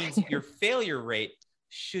 which means your failure rate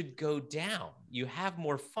should go down. You have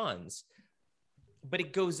more funds, but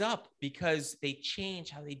it goes up because they change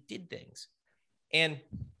how they did things. And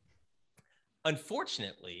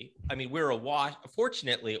unfortunately, I mean, we're awash,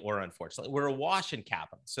 fortunately or unfortunately, we're awash in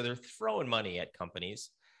capital. So they're throwing money at companies.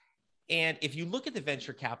 And if you look at the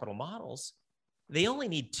venture capital models, they only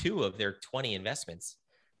need 2 of their 20 investments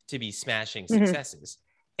to be smashing successes.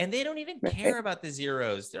 And they don't even care about the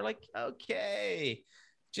zeros. They're like, okay,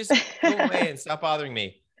 just go away and stop bothering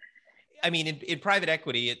me. I mean, in private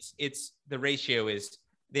equity, it's the ratio is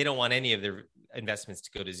they don't want any of their investments to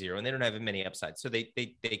go to zero, and they don't have many upsides. So they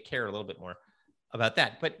care a little bit more about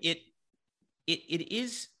that. But it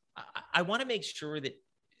is, I want to make sure that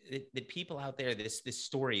people out there, this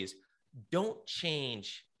story is, don't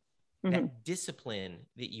change that discipline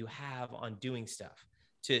that you have on doing stuff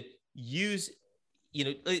to use, you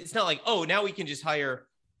know, it's not like, oh, now we can just hire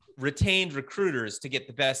retained recruiters to get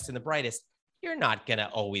the best and the brightest. You're not going to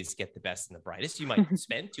always get the best and the brightest. You might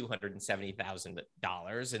spend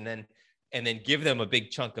 $270,000 and then give them a big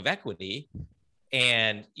chunk of equity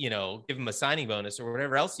and, you know, give them a signing bonus or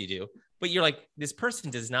whatever else you do. But you're like, this person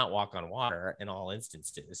does not walk on water in all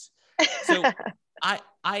instances. So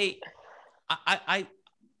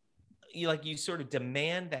you sort of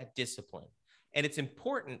demand that discipline. And it's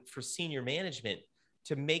important for senior management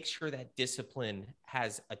to make sure that discipline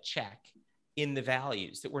has a check in the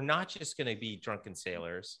values, that we're not just going to be drunken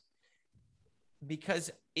sailors,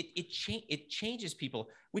 because it changes people,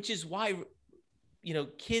 which is why, you know,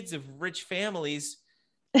 kids of rich families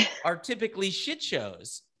are typically shit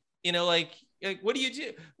shows. You know, like what do you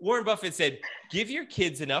do? Warren Buffett said, give your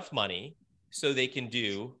kids enough money so they can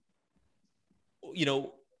do, you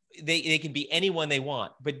know, they can be anyone they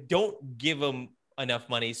want, but don't give them enough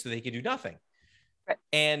money so they can do nothing. Right.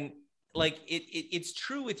 And like it's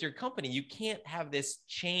true with your company. You can't have this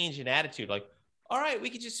change in attitude. Like, all right, we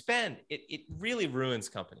could just spend. It really ruins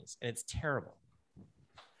companies, and it's terrible.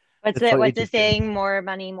 What's the saying? More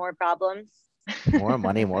money, more problems. More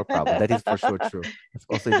money, more problems. That is for sure true. It's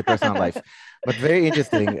also in the personal life, but very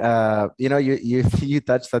interesting. You know, you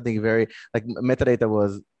touched something very, like, Metadata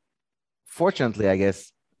was, fortunately, I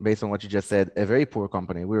guess, based on what you just said, a very poor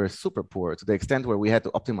company. We were super poor to the extent where we had to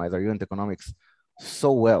optimize our unit economics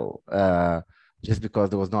so well, just because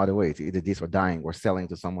there was no other way. It's either this or dying or selling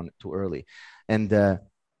to someone too early. And I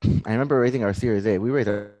remember raising our Series A. We raised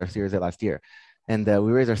our Series A last year, and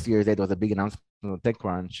we raised our Series A. There was a big announcement on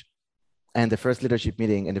TechCrunch, and the first leadership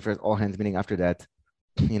meeting and the first all hands meeting after that,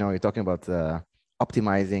 you know, you're talking about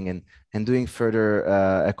optimizing and doing further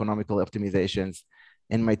economical optimizations.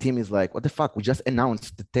 And my team is like, what the fuck? We just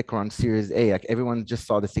announced the TechCrunch Series A. Like, everyone just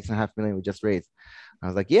saw the $6.5 million we just raised. I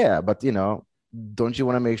was like, yeah, but, you know, don't you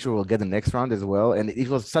want to make sure we'll get the next round as well? And it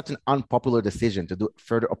was such an unpopular decision to do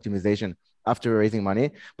further optimization after raising money.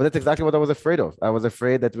 But that's exactly what I was afraid of. I was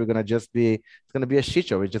afraid that we're going to just be, it's going to be a shit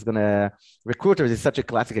show. We're just going to, recruiters is such a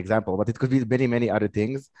classic example, but it could be many, many other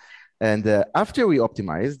things. And after we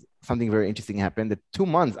optimized, something very interesting happened. That 2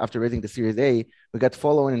 months after raising the Series A, we got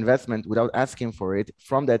follow-on investment without asking for it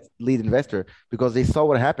from that lead investor, because they saw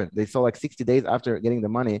what happened. They saw, like, 60 days after getting the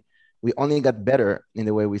money, we only got better in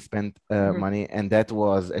the way we spent money, and that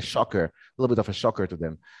was a shocker, a little bit of a shocker to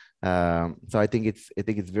them. So I think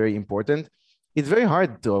it's very important. It's very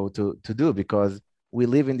hard to do, because we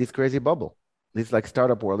live in this crazy bubble, this, like,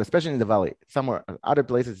 startup world, especially in the Valley. Somewhere other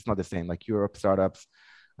places it's not the same. Like Europe, startups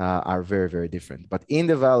are very, very different. But in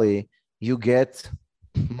the Valley, you get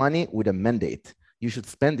money with a mandate. You should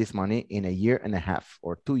spend this money in 1.5 years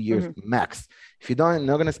or 2 years max. If you not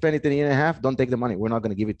going to spend it in 1.5 years, don't take the money. We're not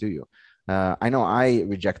going to give it to you. I know I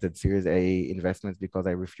rejected Series A investments because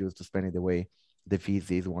I refused to spend it the way the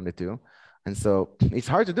VCs wanted to. And so it's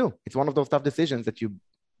hard to do. It's one of those tough decisions that you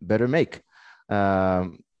better make.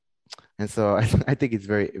 And so I think it's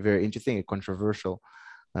very, very interesting, a controversial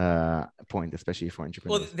point, especially for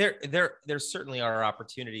entrepreneurs. Well, there certainly are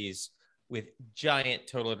opportunities with giant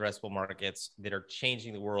total addressable markets that are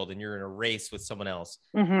changing the world, and you're in a race with someone else,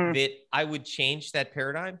 that I would change that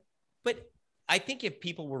paradigm. But I think if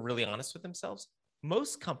people were really honest with themselves,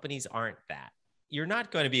 most companies aren't that. You're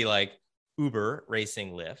not going to be like Uber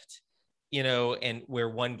racing Lyft, and where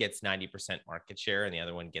one gets 90% market share and the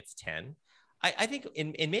other one gets 10. I think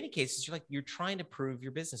in many cases, you're trying to prove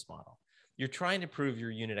your business model. You're trying to prove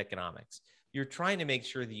your unit economics. You're trying to make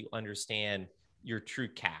sure that you understand your true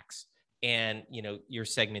CACs and your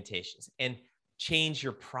segmentations, and change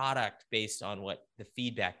your product based on what the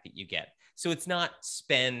feedback that you get. So it's not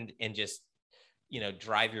spend and just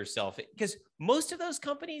drive yourself, because most of those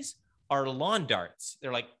companies are lawn darts.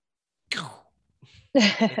 They're like,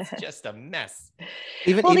 it's just a mess.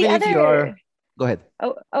 Even if you are, go ahead.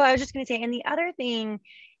 I was just going to say, and the other thing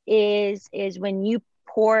is when you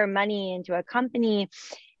pour money into a company,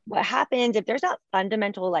 what happens if there's a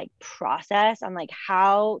fundamental process on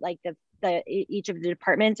how each of the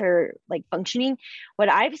departments are functioning? What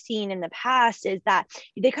I've seen in the past is that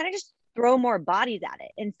they kind of just throw more bodies at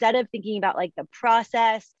it instead of thinking about the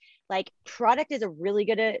process. Product is a really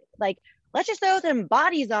good at let's just throw some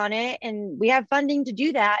bodies on it, and we have funding to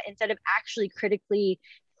do that, instead of actually critically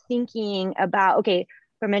thinking about, okay,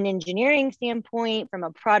 from an engineering standpoint, from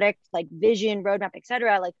a product vision, roadmap,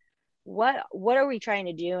 etc., what are we trying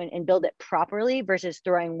to do and build it properly versus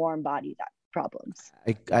throwing warm bodies at problems.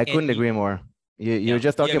 I couldn't agree more. You're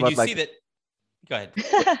just talking about see that. Go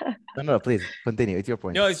ahead. No, please continue. It's your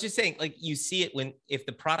point. No, I was just saying, you see it if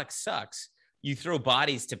the product sucks, you throw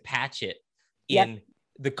bodies to patch it in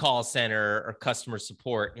the call center or customer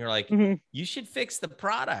support. And you're like, you should fix the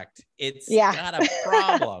product. It's got a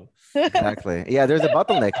problem. Exactly. Yeah, there's a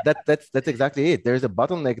bottleneck. That's exactly it. There's a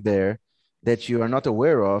bottleneck there that you are not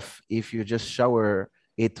aware of if you just shower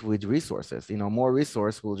it with resources. More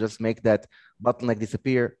resource will just make that bottleneck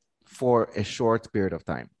disappear for a short period of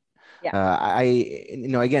time.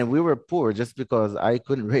 Again, we were poor just because I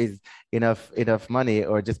couldn't raise enough money,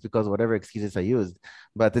 or just because whatever excuses I used.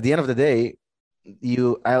 But at the end of the day,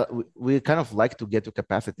 we kind of like to get to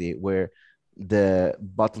capacity where the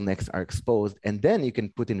bottlenecks are exposed, and then you can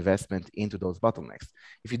put investment into those bottlenecks.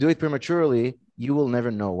 If you do it prematurely, you will never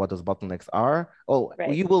know what those bottlenecks are.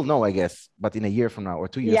 You will know, I guess, but in a year from now or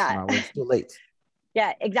 2 years from now, when it's too late.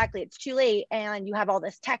 Yeah, exactly. It's too late, and you have all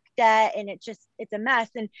this tech debt, and it's a mess.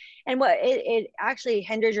 And what it actually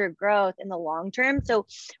hinders your growth in the long term. So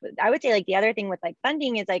I would say the other thing with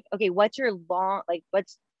funding is okay, what's your long,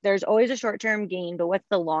 there's always a short-term gain, but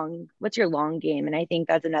what's your long game? And I think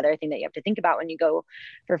that's another thing that you have to think about when you go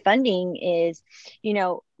for funding is,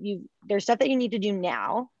 there's stuff that you need to do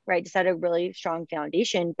now, right, to set a really strong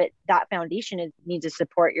foundation, but that foundation needs to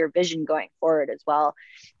support your vision going forward as well.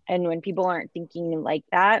 And when people aren't thinking like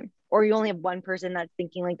that, or you only have one person that's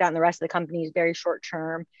thinking like that, and the rest of the company is very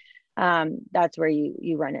short-term, that's where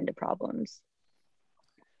you run into problems.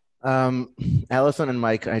 Allison and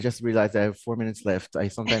Mike, I just realized I have 4 minutes left. I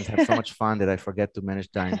sometimes have so much fun that I forget to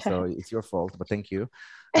manage time, so it's your fault, but thank you.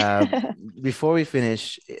 Before we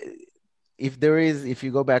finish, if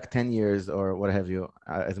you go back 10 years or what have you,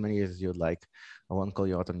 as many years as you'd like, I won't call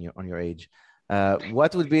you out on your age.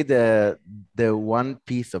 What would be the one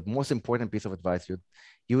most important piece of advice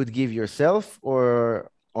you would give yourself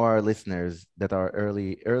or our listeners that are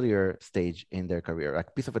earlier stage in their career,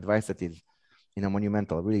 like piece of advice that is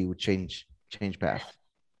monumental, really would change path?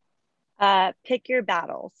 Pick your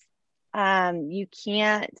battles. You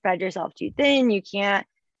can't spread yourself too thin. You can't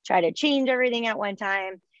try to change everything at one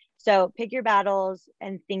time. So pick your battles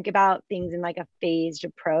and think about things in a phased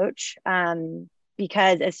approach.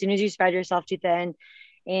 Because as soon as you spread yourself too thin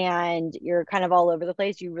and you're kind of all over the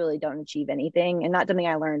place, you really don't achieve anything. And that's something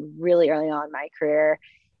I learned really early on in my career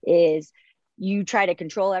is you try to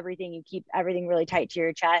control everything, you keep everything really tight to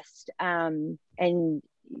your chest, and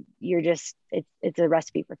you're just, it's a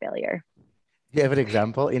recipe for failure. Do you have an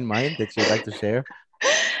example in mind that you'd like to share?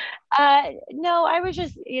 No, I was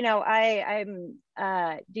just, I'm,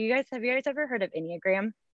 have you guys ever heard of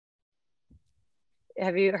Enneagram?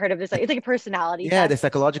 Have you heard of this? It's like a personality test. The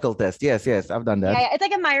psychological test. Yes, I've done that. Yeah, it's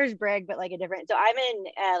like a Myers-Briggs, but a different. So I'm in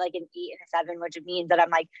an 8 and a 7, which means that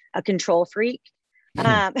I'm a control freak.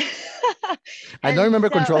 I don't remember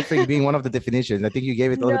control freak being one of the definitions. I think you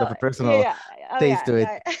gave it a little bit of a personal taste to it.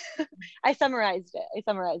 I summarized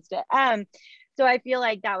it. So I feel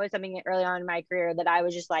like that was something early on in my career that I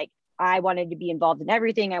was just I wanted to be involved in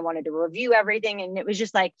everything. I wanted to review everything. And it was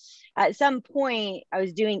just like, at some point I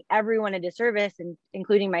was doing everyone a disservice, and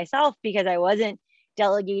including myself, because I wasn't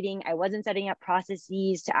delegating. I wasn't setting up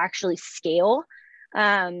processes to actually scale.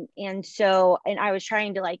 And I was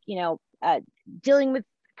trying to dealing with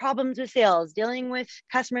problems with sales, dealing with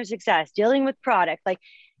customer success, dealing with product,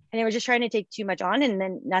 and it was just trying to take too much on, and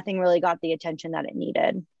then nothing really got the attention that it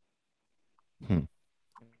needed.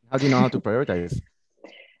 How do you know how to prioritize?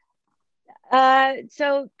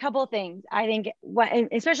 So a couple of things. I think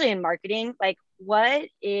especially in marketing, what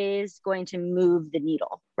is going to move the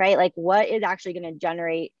needle, right? What is actually going to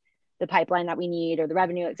generate the pipeline that we need, or the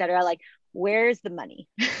revenue, et cetera? Where's the money,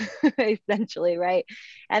 essentially, right?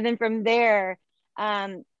 And then from there,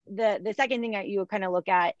 the second thing that you kind of look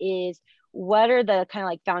at is, what are the kind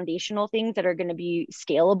of foundational things that are going to be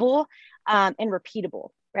scalable and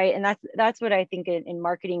repeatable, right? And that's what I think in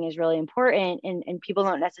marketing is really important, and people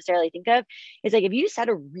don't necessarily think of, is if you set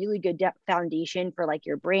a really good foundation for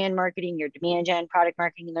your brand marketing, your demand gen, product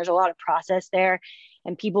marketing, and there's a lot of process there,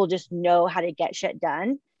 and people just know how to get shit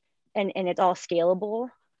done, and it's all scalable.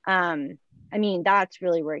 That's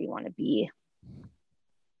really where you want to be.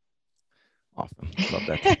 Awesome. Love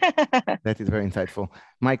that. That is very insightful.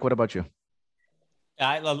 Mike, what about you?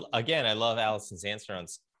 I love Allison's answer on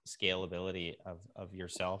scalability of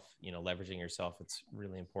yourself, leveraging yourself. It's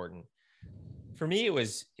really important. For me, it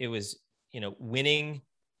was, winning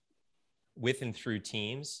with and through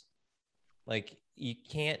teams. You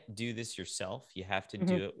can't do this yourself. You have to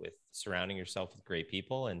do it with surrounding yourself with great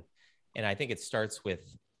people. And I think it starts with,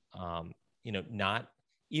 not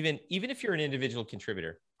even if you're an individual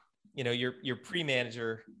contributor, your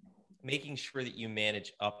pre-manager, making sure that you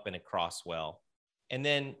manage up and across well. And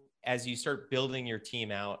then as you start building your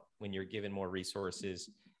team out, when you're given more resources,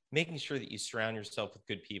 making sure that you surround yourself with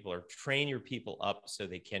good people, or train your people up so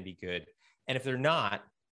they can be good. And if they're not,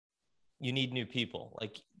 you need new people.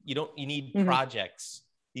 You need projects,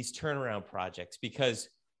 these turnaround projects, because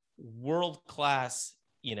world-class,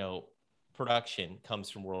 production comes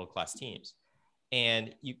from world-class teams.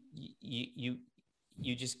 And you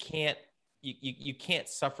just can't, you can't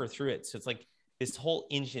suffer through it. So it's this whole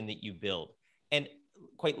engine that you build. And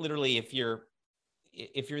quite literally, if you're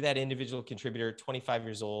that individual contributor, 25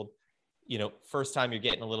 years old, first time you're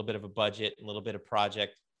getting a little bit of a budget, a little bit of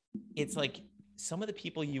project, it's some of the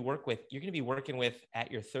people you work with, you're going to be working with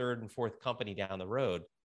at your third and fourth company down the road,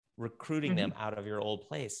 recruiting them out of your old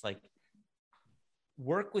place.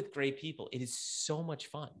 Work with great people. It is so much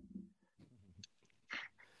fun.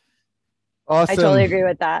 Awesome. I totally agree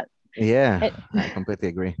with that. Yeah, I completely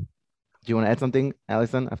agree. Do you want to add something,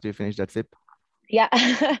 Allison, after you finish that sip? Yeah,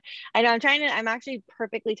 I know. I'm actually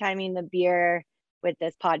perfectly timing the beer with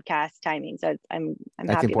this podcast timing. So I'm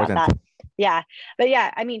happy important. about that. Yeah. But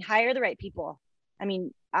yeah, hire the right people.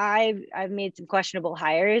 I've made some questionable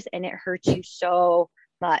hires, and it hurts you so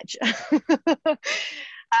much.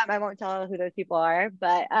 I won't tell who those people are,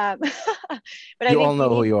 but you all know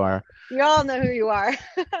who you are. You all know who you are.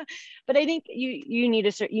 But I think you need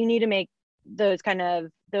to make those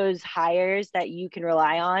hires that you can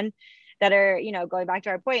rely on, that are, going back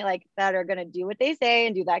to our point, that are going to do what they say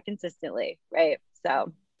and do that consistently. Right.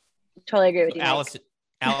 So totally agree with you. Allison,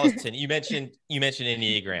 you mentioned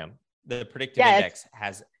Enneagram. The predictive index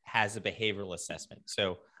has a behavioral assessment.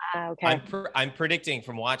 So okay. I'm predicting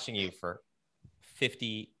from watching you for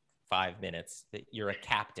 55 minutes that you're a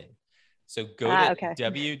captain. So go to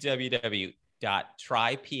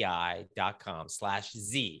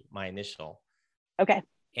www.trypi.com/Z, my initial. Okay.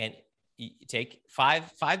 And you take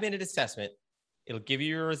 5-minute assessment. It'll give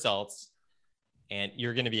you your results, and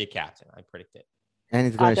you're going to be a captain. I predict it. And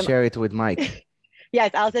he's going to share it with Mike.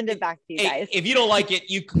 Yes, I'll send it back to you guys. If you don't like it,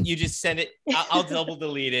 you just send it. I'll double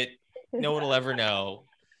delete it. No one will ever know.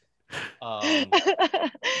 You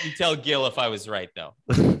tell Gil if I was right, though.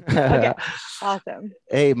 Okay, awesome.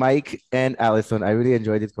 Hey, Mike and Allison, I really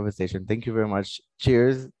enjoyed this conversation. Thank you very much.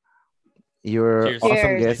 Cheers. You're Cheers.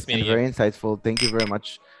 awesome guest and very insightful. Thank you very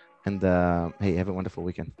much. And hey, have a wonderful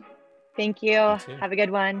weekend. Thank you. Have a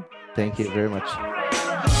good one. Thank you very much.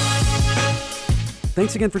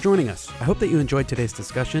 Thanks again for joining us. I hope that you enjoyed today's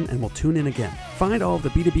discussion and will tune in again. Find all of the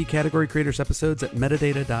B2B Category Creators episodes at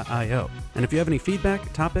metadata.io. And if you have any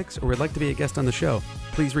feedback, topics, or would like to be a guest on the show,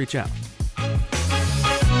 please reach out.